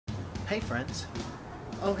Hey friends.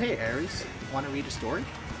 Oh hey Aries, want to read a story?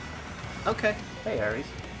 Okay, hey Aries,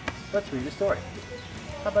 let's read a story.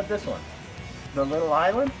 How about this one? The Little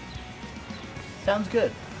Island? Sounds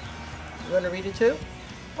good. You want to read it too?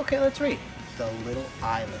 Okay, let's read. The Little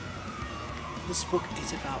Island. This book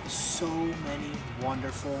is about so many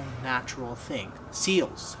wonderful natural things.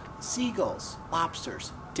 Seals, seagulls,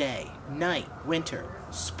 lobsters, day, night, winter,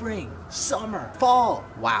 spring, summer, fall.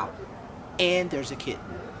 Wow. And there's a kitten.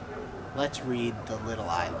 Let's read The Little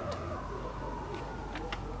Island.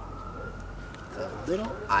 The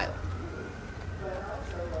Little Island.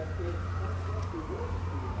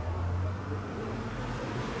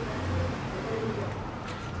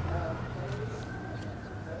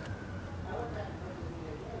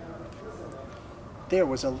 There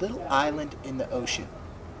was a little island in the ocean.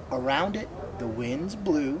 Around it, the winds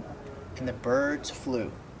blew, and the birds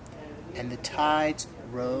flew, and the tides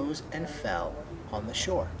rose and fell on the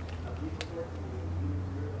shore.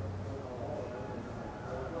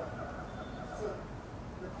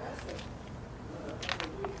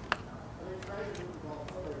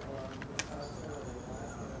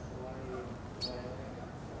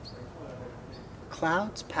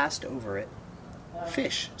 Clouds passed over it,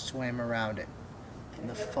 fish swam around it, and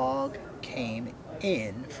the fog came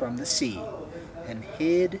in from the sea and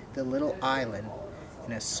hid the little island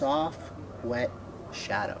in a soft, wet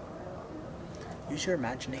shadow. Use your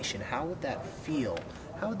imagination. How would that feel?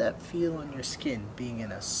 How would that feel on your skin, being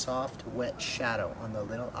in a soft, wet shadow on the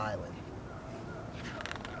little island?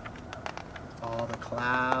 All the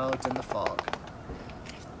clouds and the fog.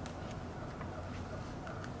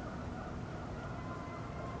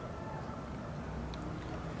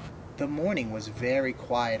 The morning was very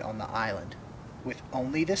quiet on the island, with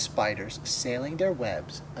only the spiders sailing their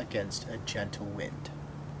webs against a gentle wind.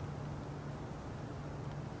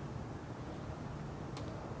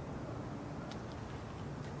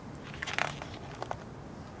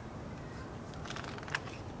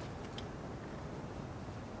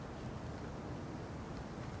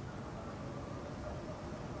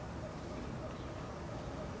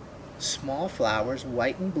 Small flowers,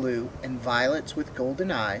 white and blue, and violets with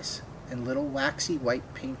golden eyes, and little waxy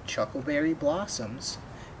white pink chuckleberry blossoms,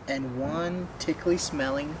 and one tickly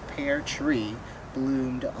smelling pear tree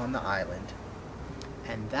bloomed on the island.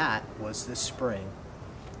 And that was the spring.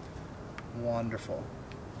 Wonderful.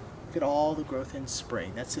 Look at all the growth in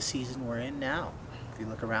spring. That's the season we're in now. If you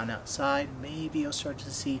look around outside, maybe you'll start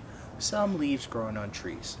to see some leaves growing on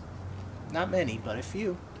trees. Not many, but a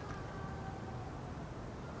few.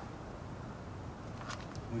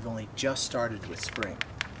 We've only just started with spring.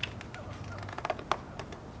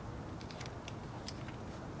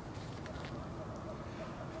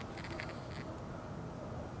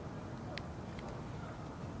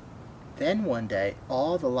 Then one day,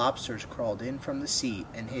 all the lobsters crawled in from the sea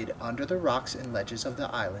and hid under the rocks and ledges of the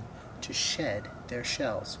island to shed their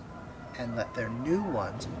shells and let their new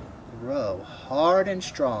ones grow hard and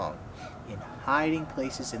strong in hiding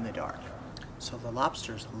places in the dark. So the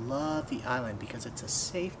lobsters love the island because it's a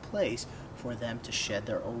safe place for them to shed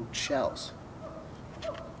their old shells.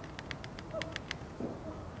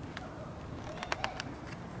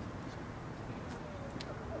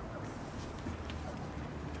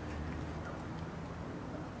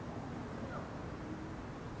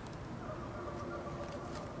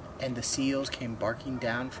 And the seals came barking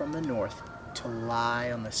down from the north to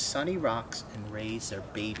lie on the sunny rocks and raise their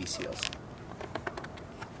baby seals.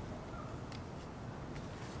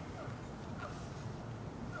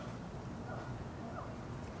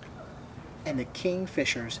 And the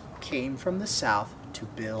kingfishers came from the south to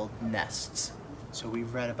build nests. So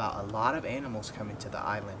we've read about a lot of animals coming to the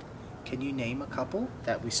island. Can you name a couple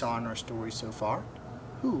that we saw in our story so far?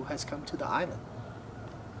 Who has come to the island?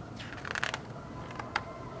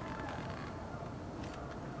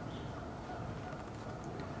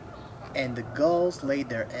 And the gulls laid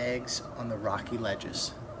their eggs on the rocky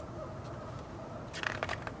ledges.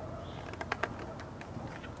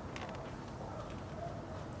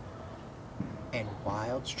 And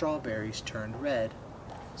wild strawberries turned red.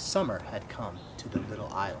 Summer had come to the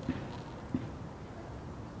little island.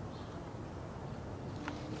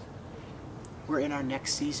 We're in our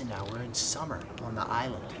next season now. We're in summer on the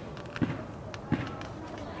island.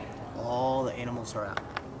 All the animals are out.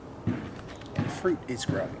 And fruit is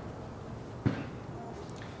growing.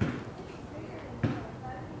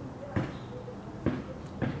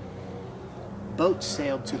 Boats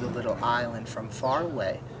sailed to the little island from far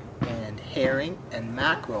away, and herring and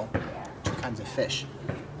mackerel, two kinds of fish,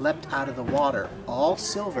 leapt out of the water, all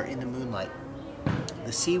silver in the moonlight.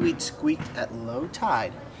 The seaweed squeaked at low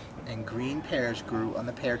tide, and green pears grew on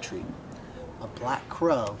the pear tree. A black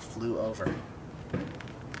crow flew over.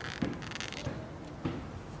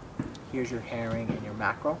 Here's your herring and your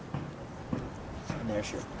mackerel. And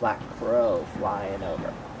there's your black crow flying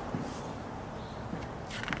over.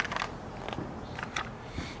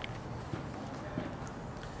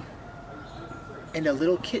 And a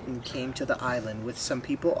little kitten came to the island with some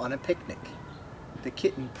people on a picnic. The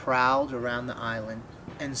kitten prowled around the island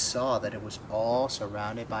and saw that it was all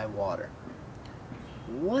surrounded by water.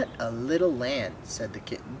 "What a little land," said the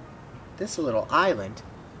kitten. "This little island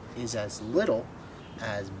is as little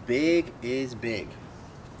as big is big."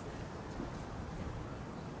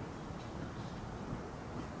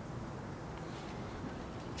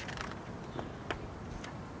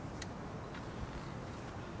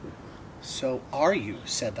 "So are you,"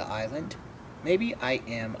 said the island. "Maybe I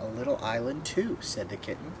am a little island too," said the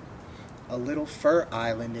kitten. "A little fur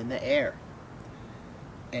island in the air."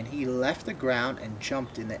 And he left the ground and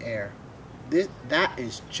jumped in the air. "That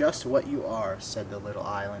is just what you are," said the little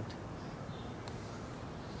island.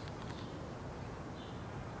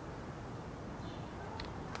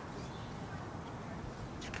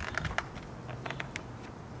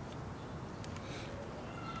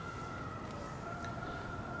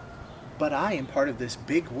 "But I am part of this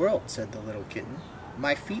big world," said the little kitten.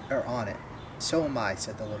 "My feet are on it." "So am I,"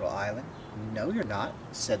 said the little island. "No, you're not,"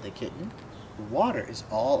 said the kitten. "Water is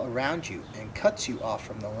all around you and cuts you off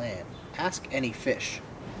from the land. Ask any fish,"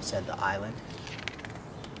 said the island.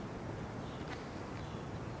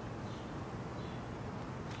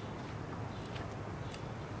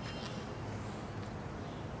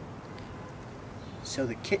 So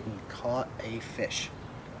the kitten caught a fish.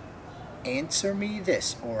 "Answer me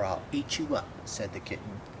this or I'll eat you up," said the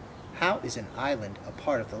kitten. "How is an island a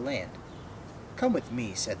part of the land?" "Come with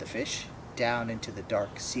me," said the fish, "down into the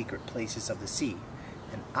dark, secret places of the sea,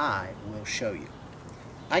 and I will show you."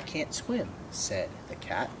 "I can't swim," said the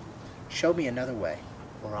cat. "Show me another way,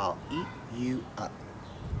 or I'll eat you up."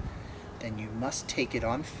 "Then you must take it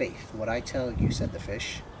on faith, what I tell you," said the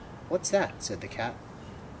fish. "What's that?" said the cat.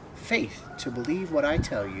 "Faith, to believe what I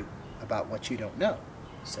tell you about what you don't know,"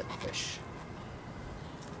 said the fish.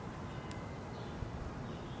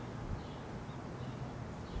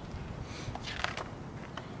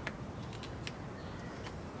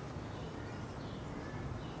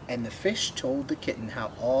 And the fish told the kitten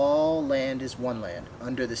how all land is one land,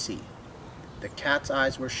 under the sea. The cat's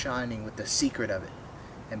eyes were shining with the secret of it,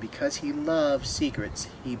 and because he loved secrets,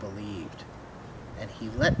 he believed. And he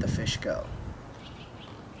let the fish go.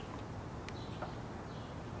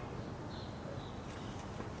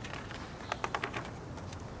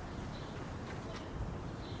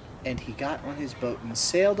 And he got on his boat and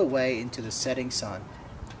sailed away into the setting sun.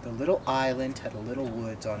 The little island had a little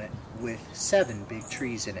woods on it with 7 big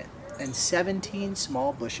trees in it, and 17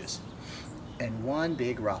 small bushes, and 1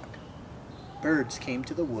 big rock. Birds came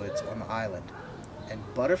to the woods on the island,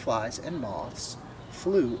 and butterflies and moths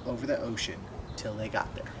flew over the ocean till they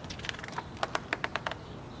got there.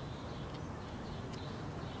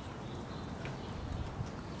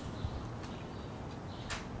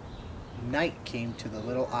 Night came to the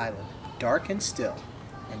little island, dark and still,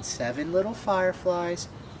 and 7 little fireflies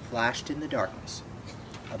flashed in the darkness.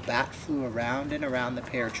 A bat flew around and around the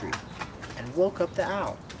pear tree and woke up the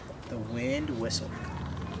owl. The wind whistled.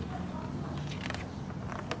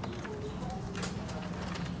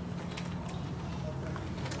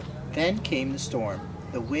 Then came the storm.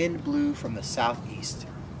 The wind blew from the southeast.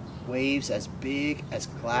 Waves as big as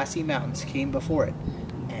glassy mountains came before it,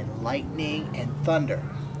 and lightning and thunder,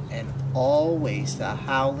 and always the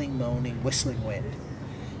howling, moaning, whistling wind.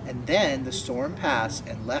 And then the storm passed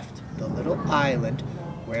and left the little island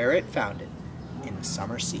where it found it, in the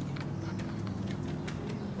summer sea.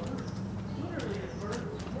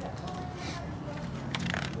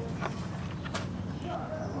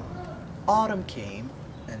 Autumn came,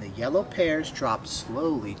 and the yellow pears dropped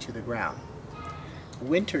slowly to the ground.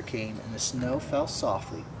 Winter came, and the snow fell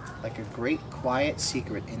softly, like a great quiet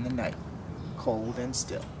secret in the night, cold and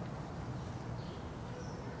still.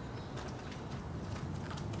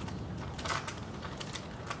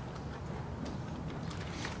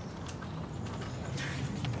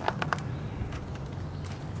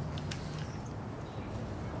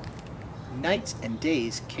 Nights and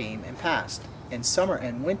days came and passed, and summer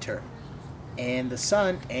and winter, and the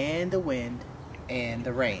sun and the wind and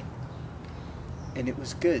the rain. And it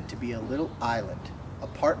was good to be a little island, a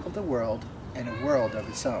part of the world and a world of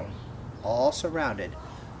its own, all surrounded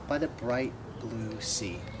by the bright blue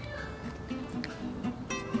sea.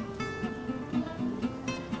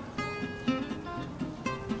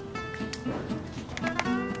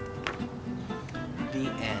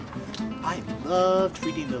 I loved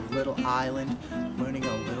reading The Little Island, learning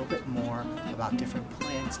a little bit more about different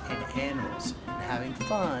plants and animals, and having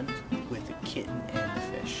fun with the kitten and the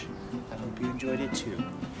fish. I hope you enjoyed it too.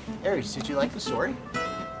 Aries, did you like the story?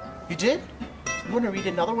 You did? You want to read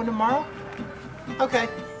another one tomorrow? Okay.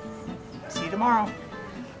 See you tomorrow.